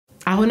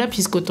I wanna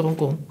peace ko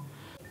tronko.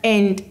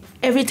 And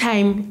every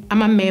time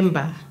I'm a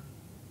member,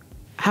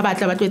 how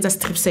about a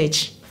strip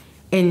search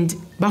and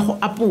bajo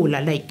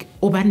apula like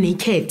over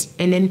naked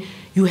and then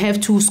you have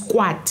to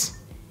squat.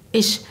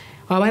 Ish,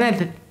 I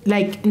wanna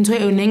like into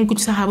a name good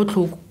to have a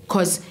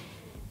cause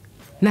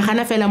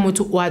nagana fela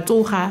motho wa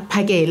tsoga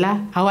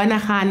phakela ha wana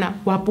gana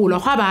wa pula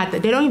ga bata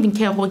they don't even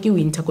care go ke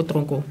winter ko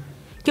tronko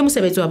ke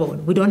mosebetsi wa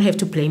bona we don't have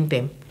to blame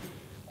them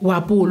wa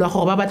pula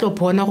go ba batlo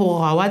bona go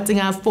ga wa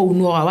tsenga phone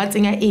go wa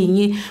tsenga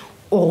eng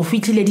o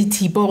fitlhile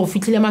dithipo o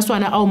fitlhile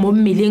maswana ao mo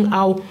mmeleng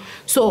ao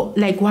so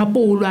like wa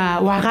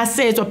pula wa ga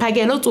setso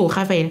phakela o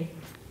tsoga fela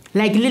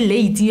like le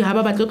lady ha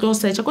ba batlo tlo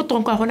search ko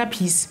tronko ga gona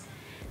peace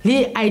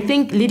le I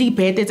think le di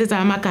bete tse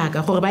tsa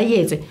makaka gore ba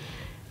yetse.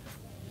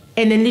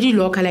 And then little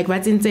local like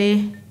what's in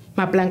say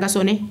my planka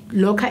sone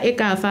loka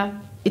ekafa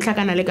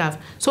itlhakana le kafa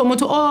so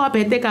motho o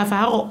bete kafa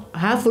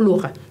ha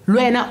fologa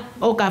lwena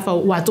o kafa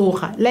wa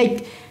tsoga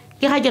like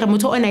ke ga ke re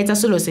motho o na etsa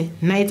selo se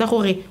na etsa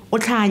gore o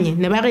tlhanye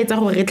ne ba re etsa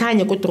gore re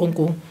tlhanye ko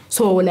tronko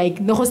so like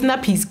no go sna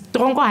peace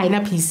tronko ha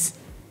ina peace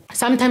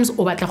sometimes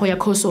o batla go ya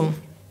khosong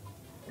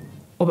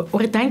o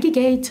re tanki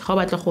gate ga o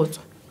batla go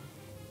tswa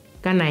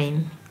ka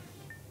 9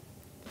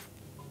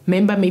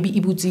 member maybe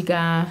ibutsi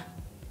ka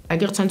a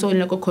ke re tshwantse o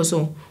le ko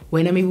khosong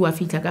wena maybe wa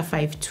fitla ka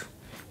 5 to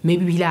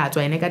maybe bila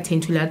tswa ene ka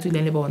 10 to la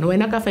tswile le bona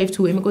wena ka 5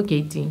 to eme ko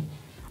gating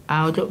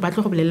a o ba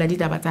tlo go bolela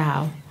ditaba tsa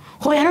hao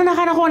go ya nona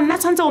gana go nna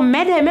tshwantse o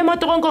medeme mo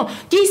tronko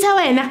ke isa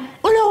wena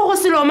o le go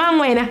selo mang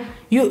wena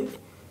you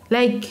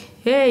like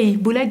hey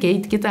bula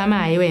gate ke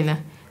tsamaye wena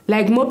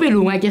like mo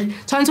pelong a ke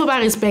tshwantse ba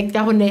respect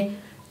ka gone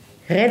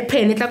red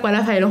pen tla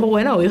kwala file go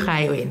wena o e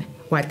gae wena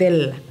wa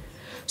tella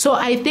so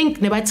I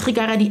think ne ba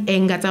trigger di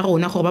anger tsa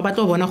rona gore ba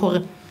batlo bona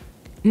gore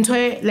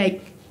ntwe like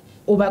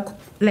over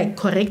like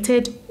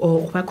corrected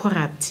or over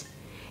corrupt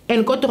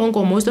and go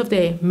tronko most of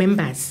the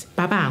members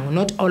babang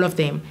not all of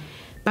them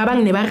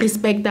babang never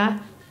respect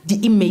the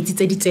inmates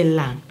tse di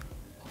tsellang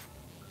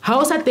ha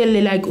o sa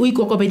telle like o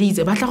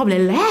ikokobeditse ba tla go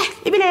bolela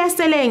e bile ya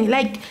seleng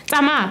like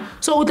tsama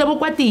so o tla bo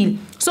kwatile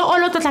so o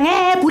lo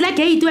tlotlang bula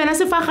gate wena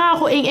se fa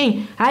gago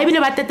eng ha e bile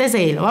ba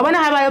tetezela wa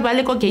bona ha ba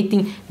le ko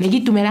gating ne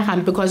ke tumela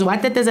gampe because wa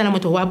tetezela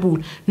motho wa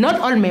bula not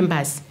all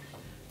members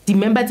the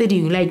members tse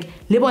ding like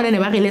le bona ne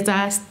ba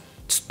reletsa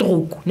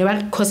stroke ne ba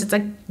cause tsa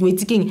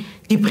waiting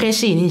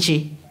depression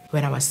nje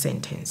when I was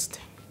sentenced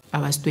I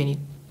was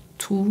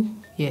 22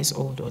 years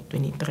old or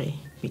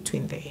 23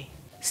 between there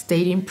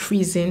stayed in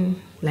prison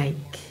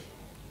like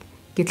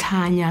ke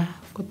tlhanya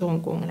ko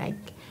tongkong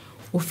like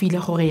o feel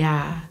gore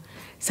ya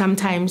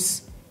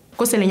sometimes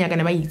ko selenya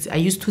kana ba itse I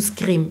used to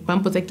scream ba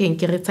mpotsa keng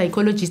ke re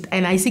psychologist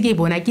and I see ke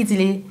bona ke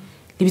tsile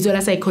le bitso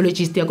la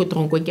psychologist ya ko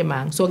tronko ke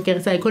mang so ke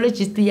re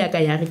psychologist ya ka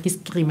ya re ke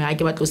scream ha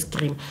ke batlo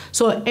scream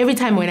so every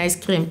time when I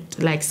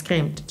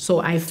screamed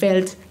so I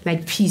felt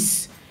like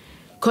peace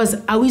cause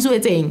I was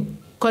waiting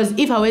cause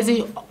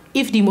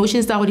if the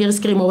emotions start to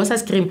scream or was a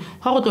scream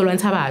how go tlo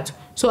lwantsha batho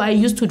so I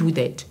used to do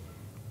that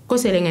ko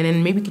seleng and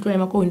then maybe ke tlo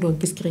ema ko window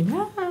ke scream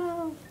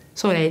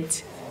so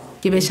that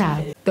ke be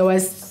sharp there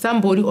was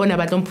somebody on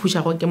about to push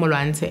go ke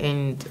molwantshe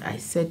and I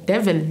said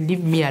devil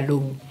leave me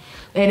alone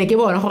and ke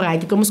bona gore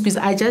ke tlo squeeze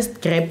I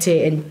just grabbed her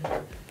and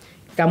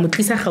ka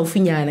motlisa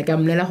gaufinyana ka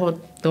mlela gore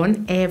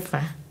don't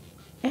ever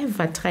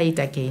try it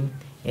again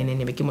and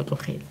then be ke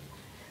motlogela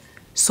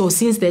so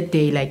since that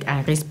day like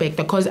I respect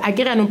because I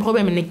get no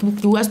problem ne ke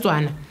bua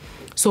Setswana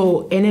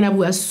so and then I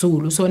bua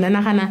Zulu so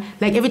nana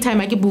like every time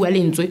I ke bua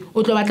lentswe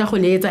o tlo batla go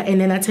letsa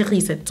and then I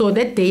thegisa so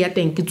that day I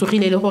think ke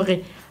tsogile le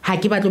gore ha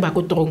ke batlo ba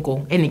ko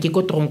tronko and ke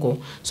ko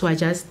tronko so I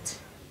just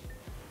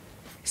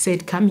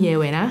said come here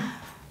wena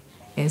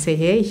and say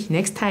hey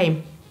next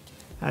time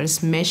I'll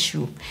smash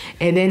you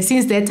and then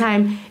since that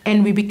time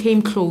and we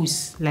became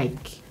close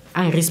like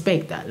and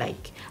respect that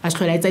like as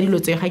tlola etsa dilo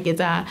tse ga ke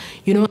tsa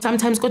you know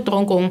sometimes ko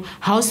tronkong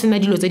ha o sena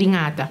dilo tse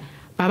dingata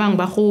ba bang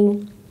ba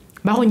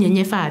go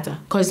nyenyefatsa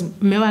cause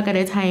me wa ka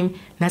that time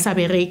na sa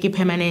bereke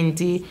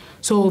permanent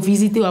so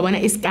visit wa bona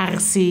is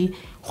scarce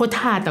go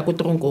thata ko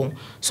tronkong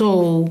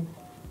so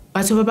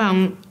batho ba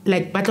bang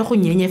like ba tla go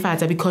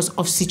nyenyefatsa because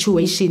of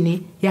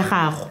situation ya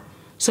gago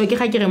so ke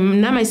ga ke re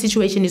na my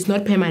situation is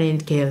not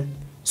permanent girl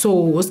so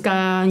o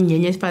ska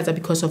nyenyefatsa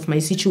because of my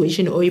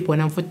situation o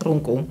ipona for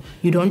tronkong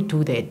you don't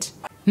do that.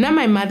 Now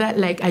my mother,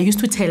 like I used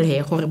to tell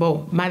her,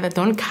 mother,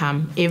 don't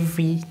come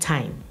every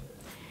time.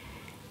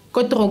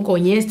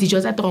 Yes, the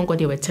jobs at Tronko,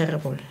 they were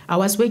terrible. I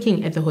was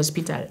working at the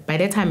hospital. By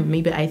that time,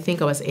 maybe I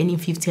think I was earning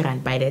 50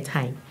 rand by that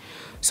time.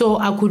 So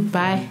I could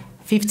buy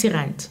 50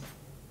 rand.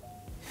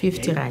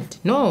 50 rand.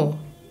 No,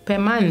 per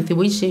month,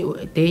 which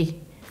day?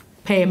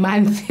 Per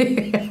month.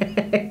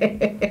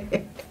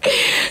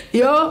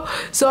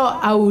 So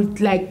I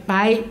would like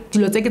buy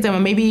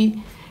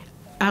maybe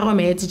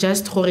aromat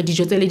just gore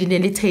dijo tse le di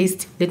ne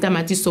taste le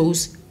tamati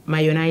sauce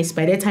mayonnaise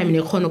by that time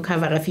ne khono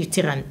cover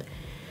 50 rand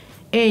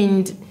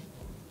and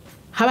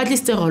how at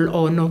least roll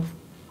or no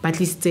but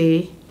least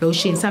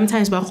lotion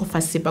sometimes ba go fa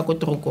sepa ko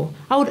tronko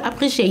I would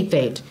appreciate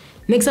that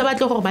next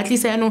abatlo gore ba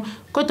tlisa no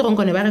ko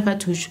tronko ne ba re fa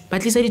thuso ba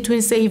tlisa di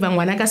twin save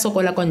ngwana ka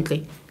sokola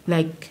kontle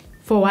like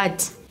For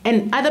what?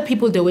 And other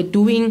people, they were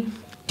doing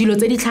dilo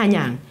tse di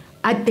tlhanyang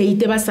a date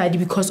basadi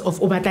because of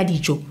obatla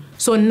dijo.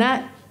 So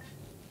na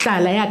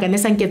tlala ya ka ne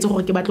sanketse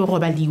gore ke batlo go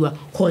baliwa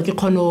gore ke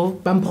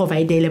khono ba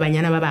mprovide le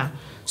banyana ba bang.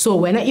 So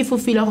when if you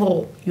feel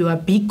like you are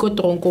big ko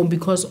tronko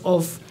because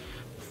of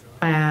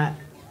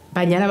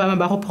banyana ba bang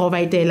ba go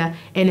providela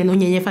and then o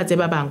nyenyefatse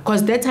ba bang,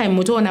 because that time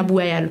motho ona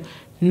bua yalo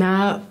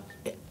na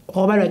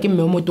go balwa ke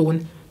mme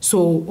motona. So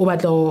o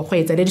batla go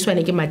etsa le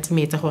diswane ke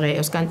matimetsa gore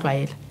o ska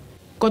ntwaela.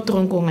 Ko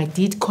tronko I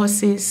did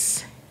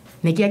courses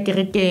ne ke ya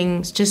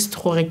kerekeng just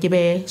gore ke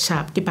be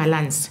sharp, ke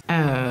balance.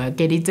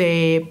 Ke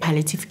did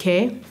palliative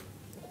care,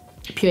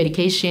 pure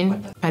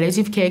education.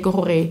 Palliative care ke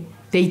gore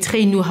they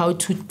train you how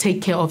to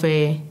take care of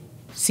a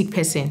sick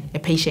person, a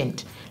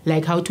patient,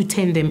 like how to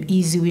tend them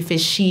easy with a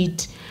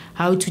sheet,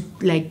 how to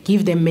like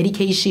give them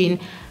medication.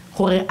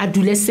 Gore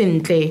adule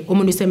sentle o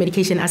mo nose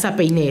medication a sa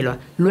painelwa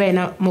lo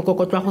wena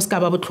mokokotwa go ska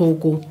ba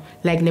botlhoko,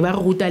 like ne ba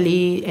ruta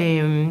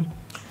le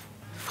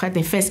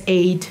the first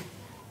aid,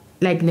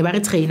 like ne ba re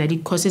trainer di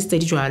courses tse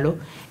di jwalo,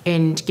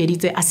 and ke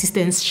ditse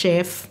assistant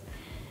chef,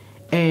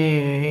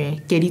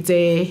 ke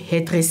ditse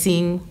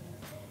hairdressing,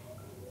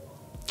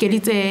 ke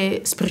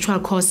ditse spiritual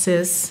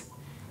courses.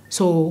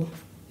 So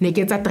ne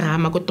ke tsa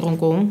drama ko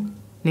tronkong,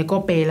 ne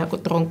kopela ko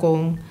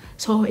tronkong.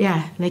 So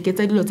yeah, like it's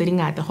a dilo tse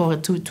dingata gore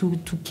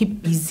to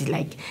keep busy,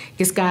 like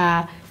ke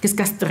ska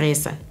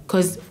stressa,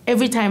 because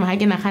every time ha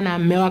ke nagana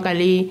mme wa ka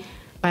le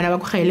bana ba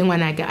go gaile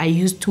ngwanaka, I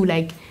used to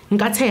like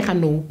nka tshega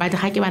no, but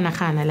ha ke ba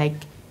nagana like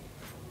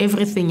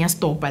everything ya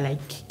stop,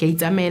 like ke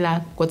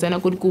itsamela go tsena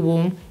go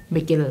dikobong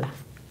be ke lla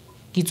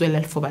ke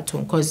tswela for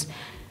bathong, because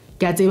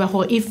ke a tseba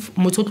gore if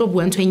motho tlo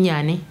bua ntho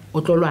nyane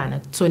o tlo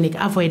lwana. So ne ke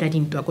avoida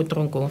dintwa go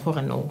tronkong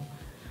gore no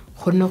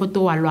go nne go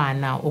to wa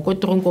lwana o go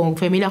tronkong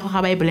family go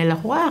ga ba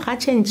ibolela go ga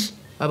change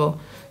babo.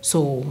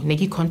 So ne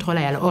ke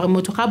controller yalo or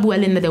motho ga bua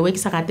le nna the work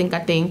sa rateng ka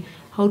teng,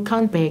 I would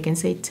count back and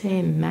say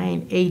 10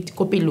 9 8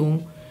 ko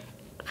pelong.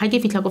 Ha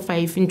ke fitla ko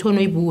 5 ntho no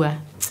e bua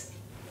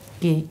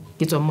ke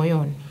tswa mo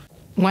yone.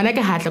 Ngwana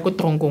ke hatla ko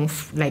tronkong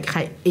like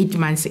 8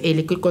 months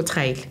ele ke ko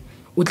trial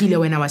o tlile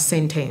when I was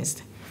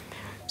sentenced.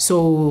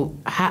 So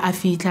ha a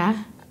fitla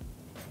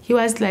he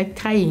was like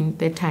crying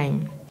that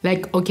time.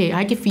 Like okay,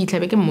 ha ke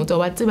fitla be ke motho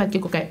wa tseba ke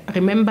go ka.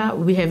 Remember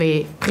we have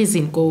a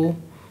prison go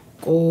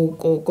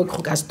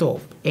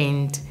Krugersdorp,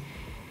 and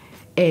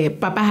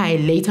Papa Hai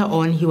later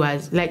on he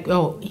was like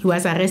he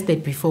was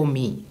arrested before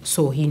me,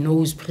 so he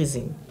knows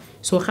prison.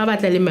 So ga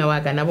batla le me wa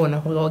ka na bona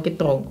gore ke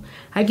tronko.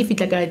 Ha ke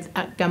fitla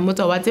ka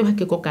motho wa tseba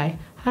ke go kae,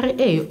 ha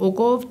re o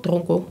go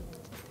tronko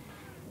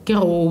ke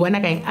go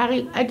bona kae,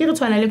 a ke re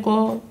tshwana le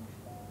ko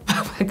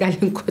ka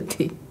leng ko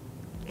teng.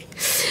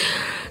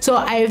 So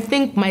I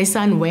think my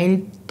son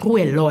went through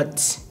a lot.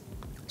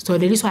 So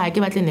that is why I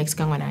give at the next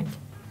kangwanaki.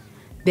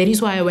 That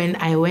is why when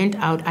I went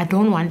out, I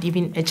don't want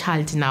even a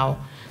child now.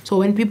 So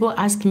when people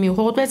ask me,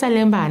 "How do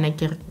I bana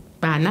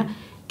bana?"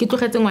 Ke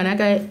tlogetse ngwana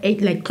ka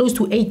 8, like close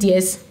to 8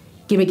 years.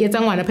 Ke be ke tsa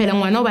ngwana phela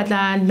ngwana o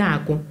batla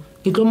nako.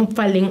 Ke tlo mo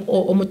faleng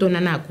o motona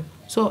nako.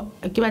 So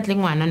ke batle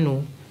ngwana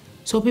no.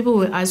 So people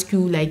will ask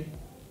you like,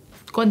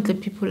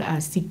 "Kontle people are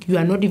sick. You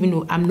are not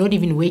even. I'm not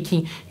even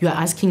working. You are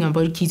asking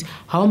about kids.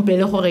 How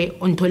mpele gore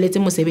o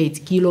ntholetse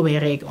mosebetsi ke lo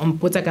bereka o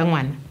mpotsa ka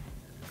ngwana.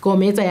 Ko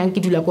metsa yang ke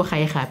dula ko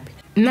gae gape."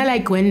 Nna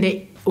like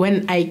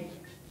when I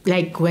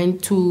like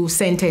went to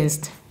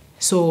sentenced,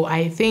 so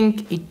I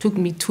think it took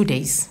me 2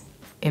 days,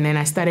 and then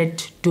I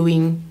started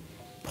doing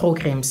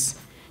programs.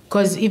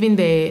 Because even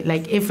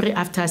like every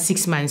after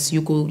 6 months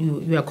you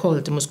are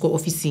called Moscow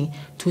office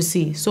to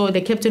see. So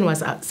the captain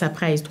was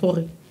surprised.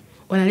 On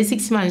only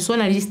 6 months, so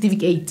only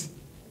certificate.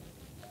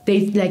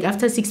 They like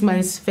after 6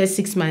 months, first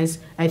 6 months,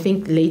 I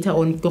think later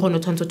on, go on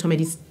to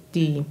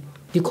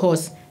the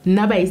course.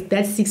 Now by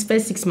that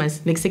first 6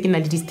 months, next second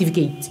the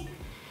certificate.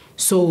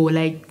 So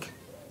like,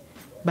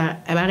 but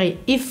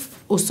if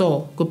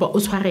also go pa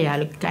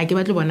uswareal, I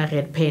give you one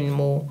red pen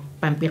more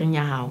pampiring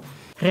ya how.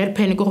 Red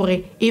pen go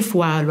if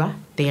walwa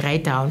they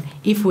write down,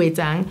 if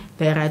wetang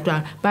they write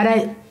down. But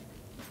I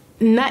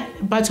na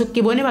but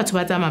ke bone batho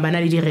ba tsama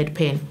bana le di red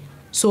pen.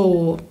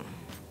 So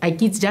I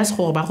kids just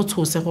gore ba go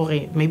tshose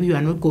gore maybe you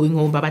are not going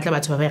home ba batla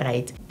batho ba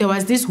right. There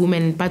was this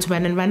woman batho ba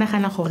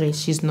nagana gore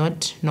she's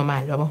not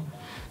normal babo.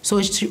 So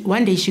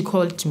one day she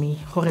called me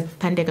gore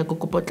Thandeka go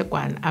kopotle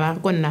kwana a ba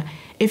konna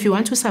if you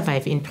want to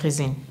survive in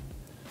prison,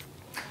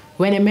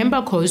 when a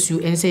member calls you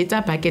and says it's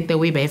bucket the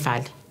way by fall,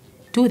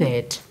 do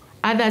that.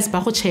 Others ba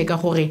go checka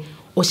gore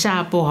o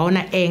sharpo ha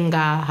ona anger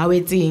ha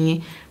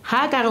wetseng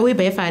ha ka re we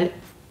by fall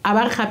a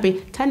ba gape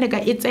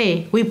Thandeka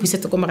itse we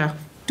pusetse ko morago,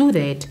 do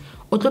that.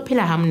 O tlo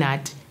phela ha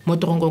monate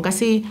motorongo ka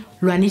se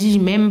lwane di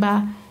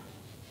member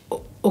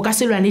o ka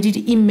se lwane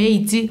di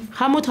inmates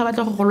ha motho ba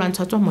tla go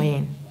lwantsha tswa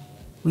moyeng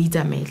o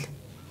itsamela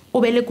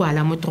o be le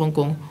kwala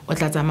motorongong o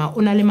tla tsama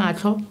o na le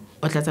matlho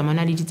o tla tsama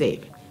na le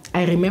ditsebe.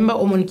 I remember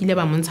o monkile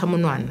ba montsha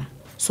monwana,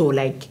 so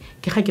like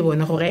ke ga ke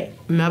bona gore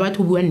mme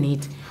batho bua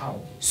nnete.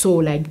 So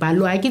like ba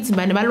lwa ke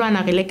tsibane ba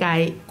lwana re le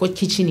kae ko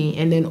kitchen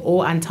and then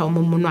o anta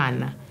mo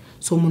monwana.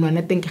 so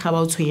monwana teng ke ga ba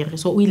o tshwere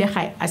so o ile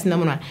ga a sena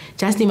monwana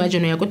just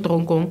imagine ya ko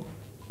tronkong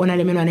ona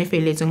le menwana e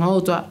feletseng ga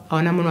o tswa a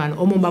ona monwana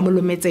o mong ba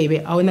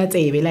molometsebe a ona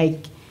tsebe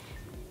like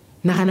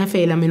nagana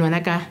fela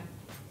menwana ka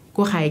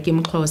ko gae ke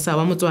moXhosa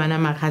wa Motswana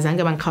mara ga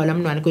zange ba nkgaola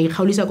monwana ko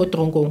ikgaolisa ko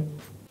tronkong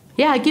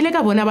ya ke le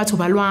ka bona batho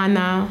ba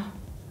lwana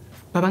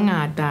ba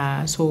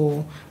bangata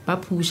so ba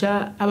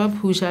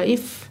pusha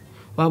if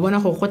wa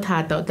bona go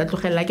thata o tla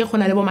tlogela ke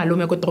gona le bo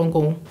malome ko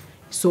tronkong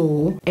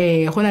so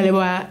gona le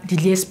ba di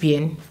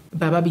lesbian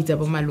ba bitsa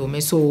bo malome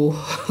so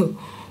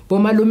bo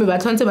malome ba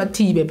tshwantse ba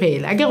thibe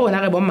phela a ke gona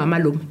re bo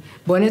malome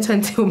bone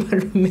tshwantse bo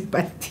malome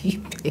ba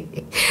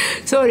thibe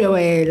so they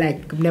were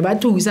like ne ba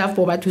thusa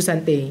for ba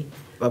thusante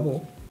ba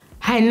bo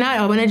ha nna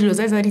ba bona dilo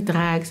tsa di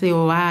drugs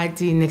what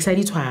next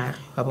di tshware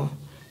ba bo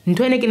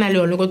ntwe ne ke na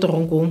le yone ko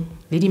tronkong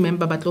le di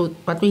member ba tlo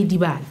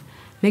idibala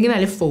ne ke na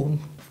le phone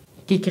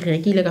ke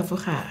ile ka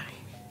fogare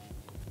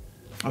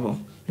abo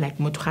like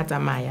motho ga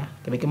tsamaya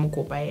ke be ke mo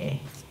kopa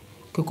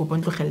ke kopa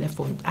ntlogelle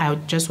phone I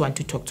just want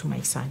to talk to my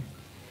son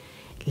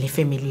le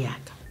family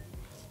yaka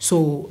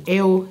so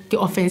ke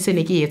offense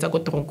ne ke etsa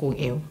ko tronkong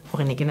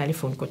gore ne ke na le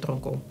phone ko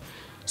tronkong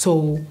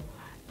so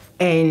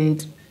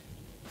and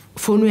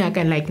phone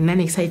yaka like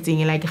none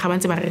exciting like ga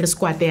bantse ba re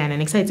squad yana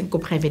next exciting ko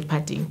private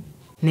party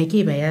ne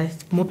ke ba ya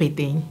mo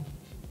beteng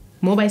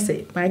mo ba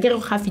se ba ke re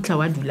ga fitla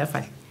wa dula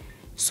fa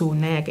so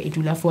na yaka e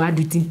dula for a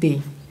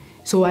dutinteng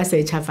so wa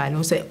se chafana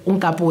o se on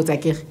kapotsa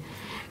ke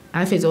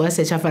a fetso wa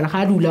se chafana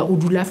ga o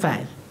dula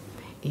fa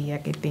ya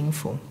ke teng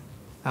for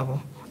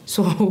abo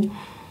so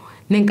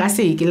ne nka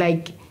se ke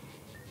like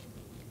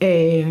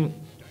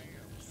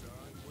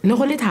no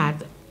go le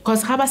thata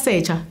cause ga ba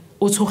searcha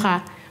o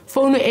tshoga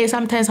phone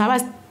sometimes ha ba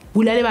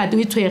bula le batho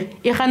e tshwere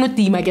e ga no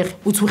tima ke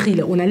o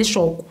tshogile o na le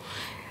shoko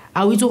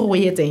a o itse go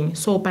yetseng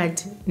so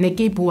but ne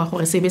ke bua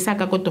gore sebe sa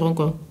ka ko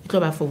tronko tlo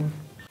ba phone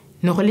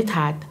no go le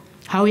thata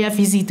how ya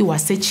visit wa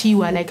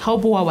searchiwa like how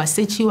bua wa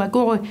searchiwa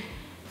go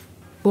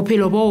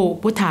bophelo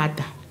bo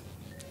thata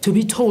to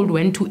be told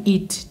when to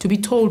eat to be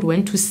told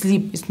when to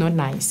sleep is not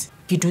nice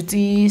ke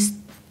dutse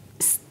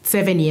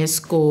 7 years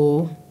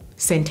go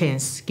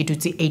sentence ke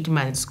dutse 8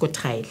 months go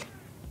trial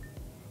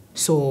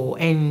so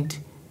and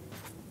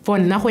for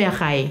nna go ya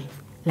gae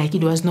like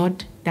it was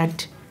not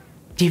that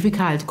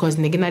difficult because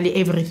neginally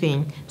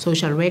everything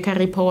social worker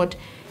report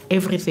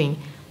everything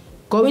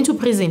going to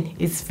prison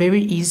it's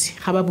very easy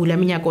ga ba bula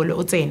menyako le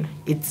o tsena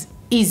it's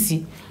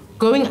easy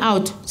going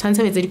out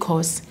tshwantse betsa di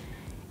course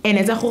and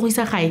etsa go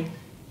isa gae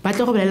ba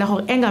tlo go bolela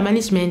gore anger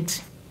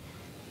management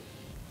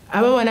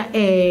aba bona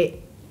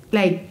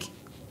like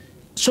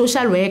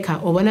social worker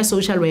o bona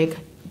social worker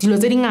dilo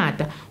tse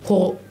dingata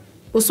go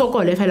o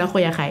sokole fela go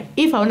ya gae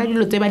if ha ona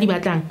dilo tse ba di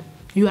batlang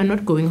you are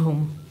not going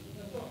home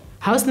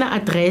house na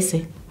address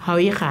how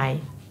you gae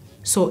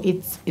so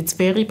it's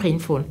very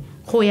painful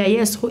go ya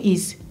yes who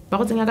is ba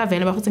go tsenga ka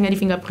vena ba go tsenga di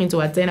fingerprints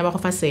wa tsena ba go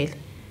fasela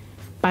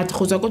but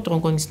go tswa ko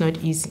tronkong is not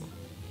easy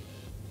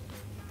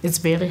it's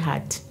very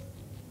hard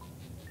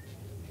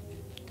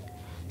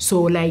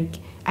so like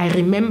I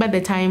remember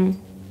the time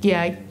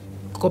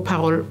go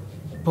parole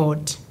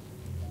board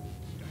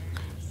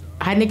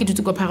ha ne ke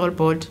dutse go parole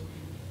board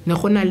ne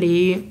gona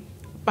le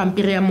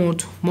pampiri ya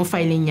motho mo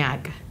fileng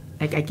yaka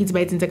like I kitse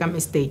ba itsentse ka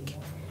mistake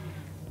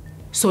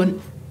so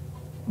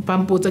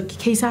bampotsa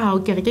case ha o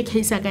ke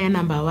case ka ya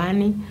number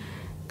 1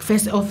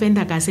 first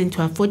offender ka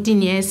sentwa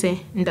 14 years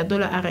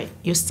ntatola are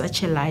you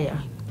such a liar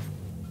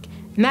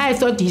now I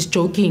thought he's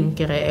joking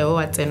ke re o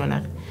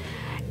watsenona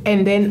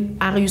and then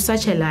are you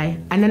such a liar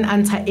and then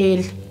answer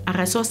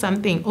I saw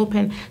something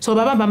open so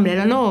baba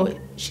bamlela no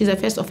she's a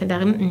first offender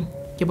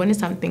ke bone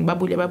something ba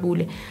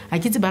bule a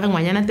kitse ba re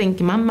ngwanyana teng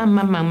ke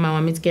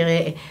mama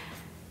mitskere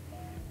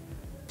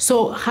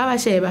so ha ba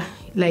sheba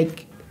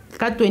like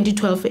ka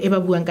 2012 e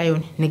ba buang ka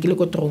yone ne ke le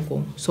ko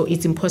tronkong so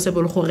it's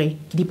impossible gore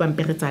ke di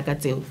pampiri tsa ka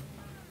tseo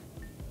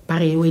ba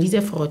re we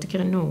ditse fraud ke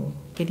re no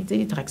ke ditse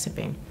di drugs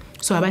pen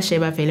so ba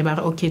sheba fele ba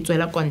re okay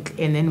tswela kontle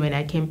and then when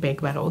I came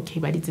back ba re okay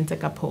ba ditsentse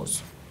ka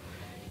pause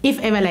if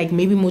ever like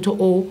maybe moto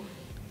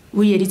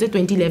we editse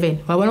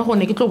 2011 wa bona go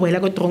ne ke tlo boela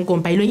ko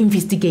tronkong ba ile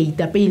investigate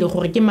pele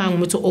gore ke mang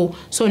motho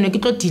so ne ke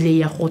tlo delay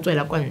ya go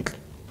tswela kontle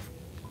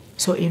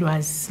so it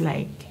was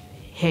like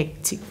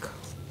hectic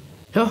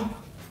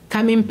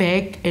coming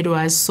back it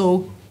was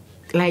so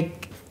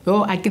like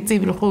I could say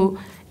go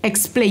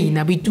explain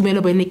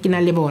boitumelo bone ke na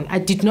le bona I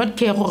did not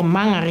care gore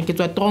mang a re ke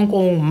tswa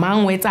tronkong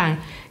mang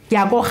wetsang ke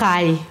ya go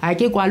gae ha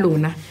ke kwa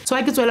lona so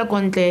a ke tswela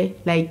kontle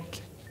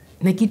like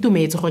ne ke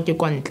itumetse go ke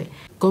kontle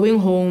going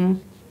home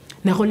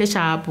na go le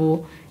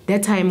shapo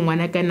that time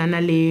ngwana ka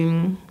nana le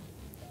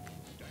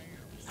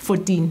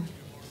 14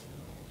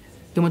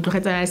 ke mo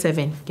tlogetsana le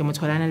 7 ke mo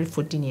tholana le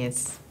 14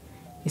 years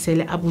e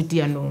sele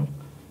abuti anong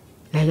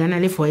like ana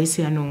le voice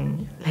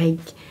anong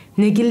like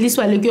ne ke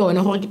liswa le ke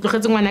yona gore ke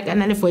tlogetse ngwana ka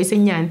nana le voice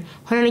nyane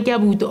hona ne ke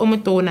abuti o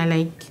motona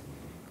like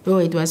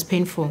it was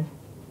painful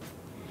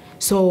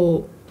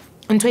so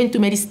I'm trying to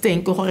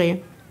medicine ke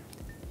gore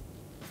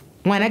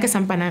ngwana ke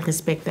sampana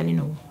respect, you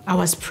know. I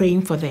was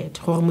praying for that.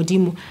 Gore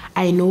modimo,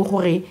 I know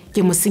gore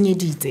ke mo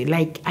senyeditse,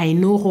 like I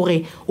know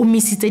gore o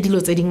misitse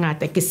dilo tse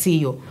dingata ke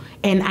seyo,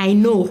 and I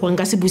know gore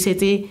nka se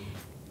busetse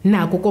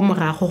nako ko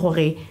morago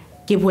gore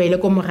ke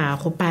boele ko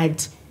morago,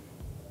 but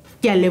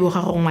ke a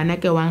leboga gore ngwana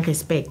ke wang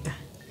respect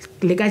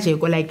le ka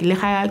jeko, like le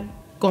ga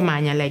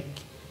komanya, like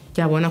ke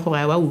a bona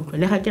gore wa utlwa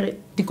le ga ke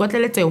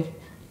dikotlele tseo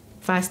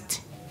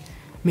fast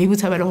maybe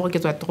tshabela gore ke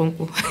tswa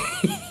tronko.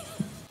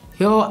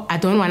 Yo, I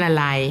don't wanna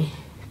lie,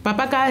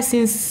 papa ka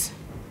since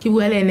ke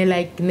bua le ene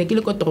like ne ke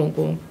le ko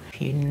tronko,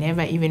 he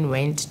never even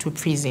went to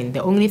prison.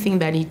 The only thing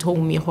that he told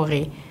me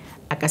gore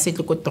aka se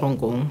tle ko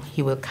tronko,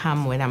 he will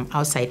come when I'm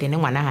outside, and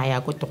ngwana ha ya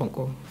ko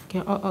tronko.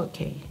 Okay, oh,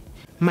 okay.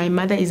 My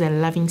mother is a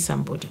loving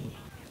somebody.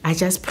 I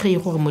just pray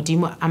gore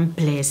modimo am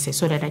bless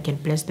so that I can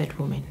bless that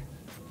woman.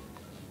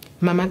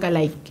 Mama ka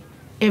like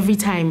every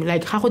time,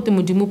 like ga go te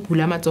modimo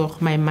pula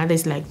matsogo, my mother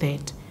is like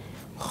that.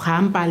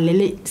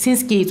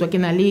 Since ke tswa ke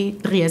na le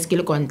 3 years ke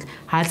le kontle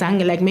ha sang,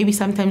 like maybe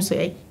sometimes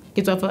ke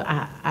tswa for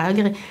a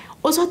gre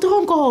o so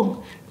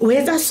tronko o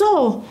etsa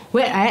so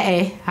we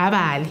ha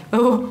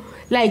bale.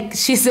 Like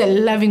she's a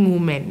loving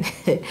woman.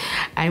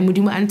 I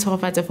modimo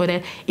antsofatsa for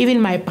that. Even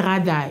my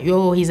brother,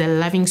 yo, he's a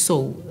loving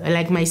soul.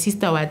 Like my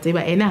sister wa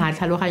tseba ena ha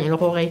tlhaloganya le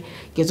gore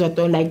ke tswa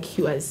to, like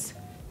he was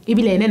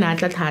ibile ene na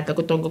tla thata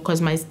ko tronko cause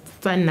my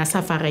son na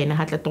safara ena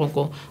ha tla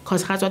tronko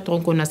cause ga tswa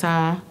tronko na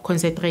sa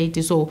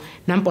concentrate, so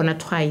nampona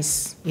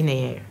twice in a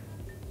year.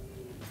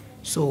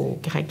 So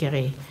ke ga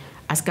kere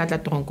aska tla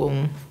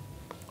tronko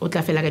o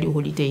tla fela ka di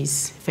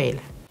holidays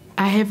fela.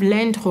 I have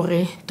learned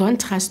gore don't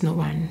trust no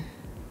one,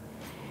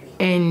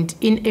 and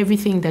in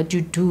everything that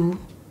you do,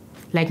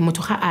 like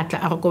motho ga atla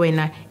a go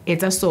wena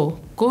etsa so,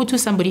 go to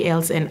somebody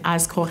else and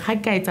ask gore ga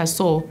ka etsa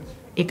so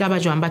e ka ba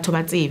jwang batho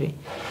ba tsebe.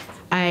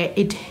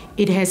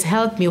 It has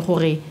helped me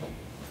gore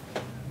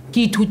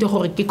ke ithute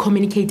gore ke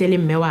communicate le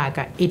mme wa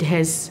ka. It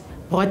has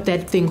brought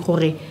that thing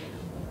gore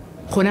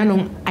gona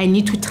nong I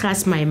need to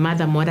trust my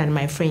mother more than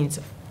my friends.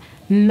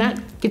 Na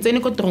ke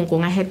tsene ko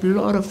tronkong, I had a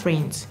lot of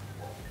friends.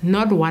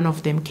 Not one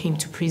of them came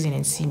to prison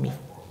and see me.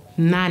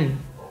 None.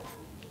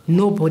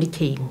 Nobody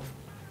came.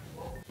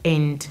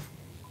 And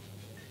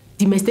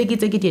the mistake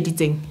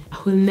I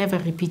will never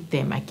repeat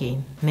them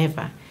again.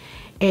 Never.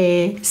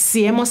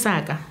 Seemo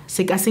saka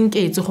se ka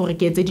senketse gore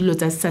ke etse dilo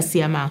tsa sa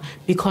siamang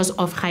because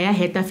of ga ya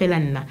heta fela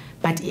nna,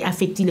 but e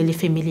affectile le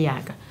family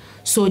yaka.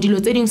 So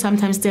dilo tse ding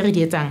sometimes tse re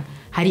di etsang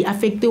ha di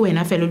affecte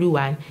wena fela le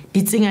one,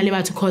 di tsenya le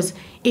batho, because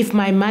if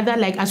my mother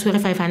like a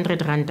tshwere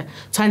 500 rand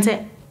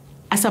tshwantse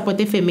a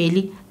supporte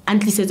family a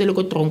ntlisetse le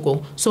ko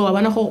tronkong, so wa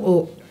bona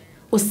gore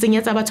o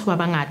senyetsa batho ba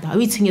bangata, o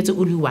itshenyetse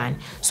o le one.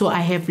 So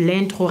I have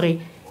learned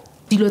gore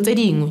dilo tse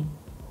dingwe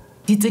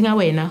di tsenya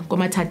wena ko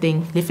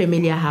mathateng le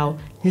family ya hao.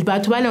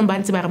 Batho ba leng ba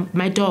ntse ba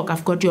my dog,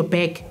 I've got your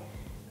back,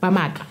 ba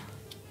maka,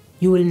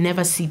 you will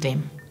never see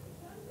them.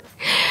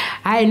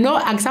 I know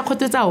a ke sa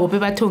khotsetsa hope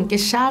bathong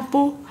ke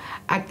sharpo,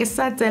 a ke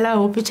sa tsela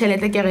hope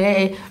tšhelete ke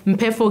re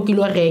mphe 4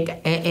 kilo reka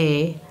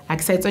a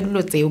ke sa etsa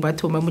dilo tseo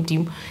batho ba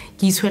modimo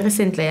ke itshwere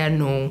sentle ya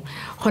no.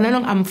 Gona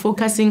nong I'm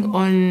focusing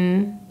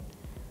on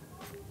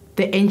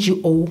the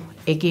NGO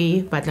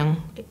ke batlang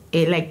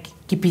like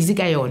ke busy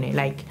ka yone,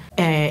 like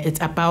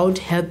it's about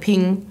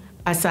helping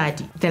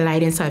Asadi, the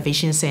Light and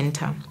Salvation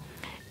Center.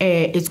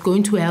 It's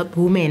going to help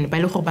women ba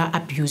le go ba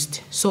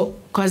abused. So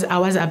cause I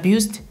was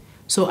abused,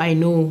 so I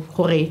know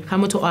gore ga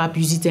motho o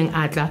abusitseng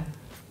atla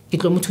ke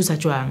tlo mo thusa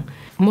jwang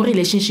mo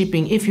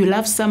relationshiping. If you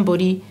love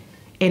somebody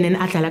and then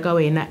atla la ka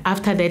wena,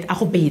 after that a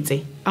go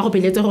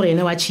beletse gore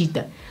ene wa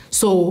cheater.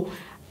 So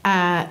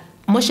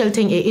mo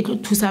sheltering e tlo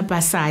thusa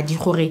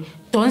basadi gore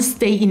don't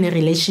stay in a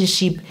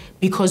relationship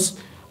because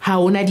ha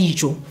ona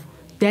dijo.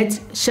 That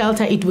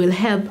shelter, it will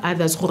help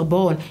others who are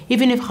born.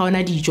 Even if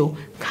haona dijo,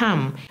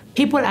 come.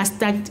 People are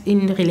stuck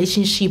in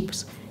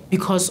relationships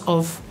because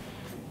of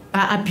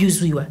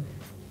abuse.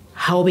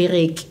 How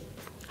berek,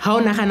 how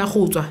nagana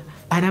go tswa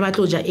bana ba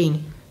tloja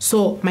eng.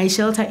 So my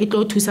shelter it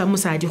tlo thusa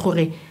mosadi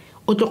gore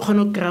o tlo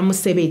kgona kra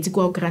mosebetsi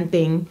kwa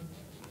granteng.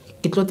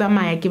 Ke tlo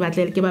tsamaya ke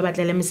ba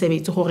batlele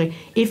mosebetsi gore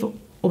if o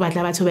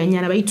batla batho ba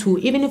nyana ba itu,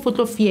 even if o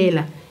tlo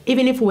fiela,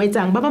 even if we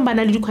etsang ba bang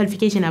bana le di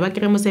qualification ba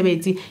kere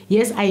mosebetsi.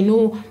 Yes, I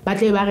know,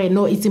 batle ba re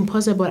no, it's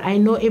impossible. I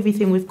know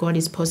everything with God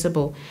is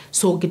possible.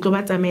 So ke tlo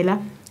ba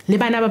tsamela le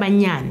bana ba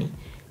banyane,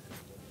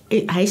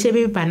 ha e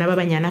shebe bana ba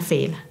banyana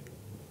fela,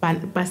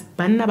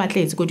 banna ba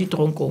tletse go di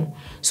tronkong.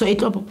 So e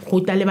tlo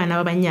ruta le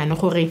bana ba banyane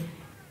gore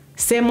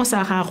seemo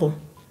sa gago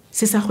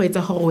se sa go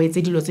etsa gore o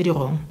etse dilo tse di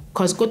wrong,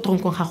 cause go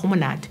tronkong ga go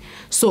monate.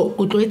 So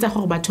o tlo etsa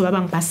gore batho ba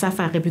bang ba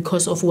suffer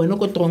because of wena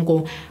go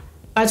tronkong.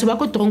 Batho ba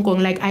go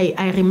tronkong, like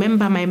I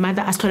remember my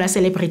mother as thola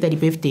celebrate the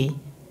birthday.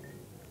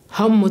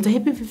 How much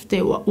happy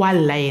birthday wa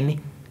line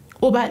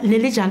o ba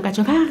le jang ka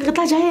tjanga re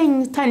tla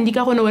jaeng thandi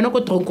ka gone wena go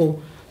tronkong.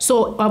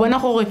 So wa bona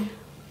gore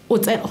o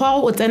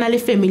tsena le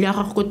family ya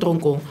gago go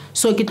tronkong.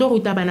 So ke tlo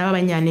ruta bana ba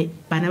banyane,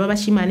 bana ba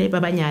bashimane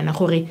ba banyana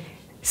gore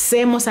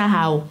seemo sa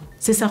hao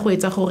se sa go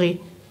etsa gore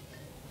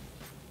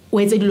o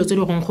etse dilo tse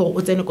di rong gore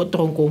o tsene ko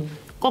tronkong.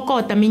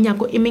 Kokota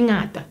menyako e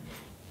mengata.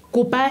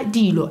 kopa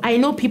dilo. I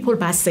know people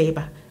ba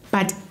seba,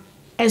 but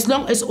as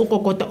long as o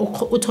kokota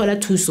o thola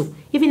thuso,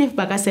 even if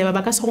ba ka seba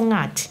ba ka se go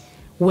ngati,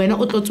 wena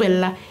o tlo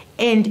tswella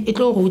and e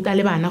tlo ruta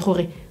le bana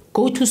gore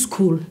go to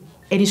school.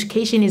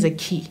 Education is a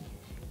key.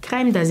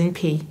 Crime doesn't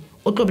pay.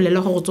 O tlo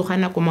bolela gore tsoga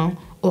nako mang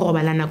o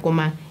robala nako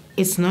mang.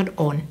 It's not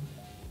on.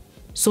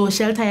 So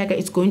shelter yaka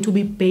it's going to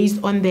be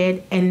based on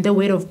that and the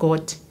word of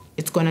God.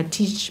 It's gonna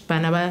teach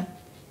bana ba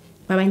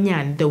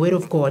banyane the word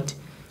of God.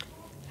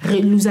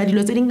 Re loser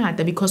dilo tse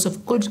dingata because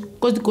of ko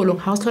dikolong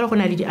ha o tlhola go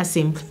na le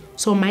di-assembly.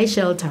 So my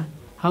shelter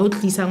ha o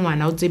tlisa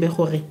ngwana o tsebe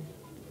gore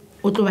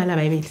o tlo bala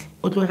Bible,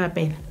 o tlo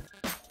rapela.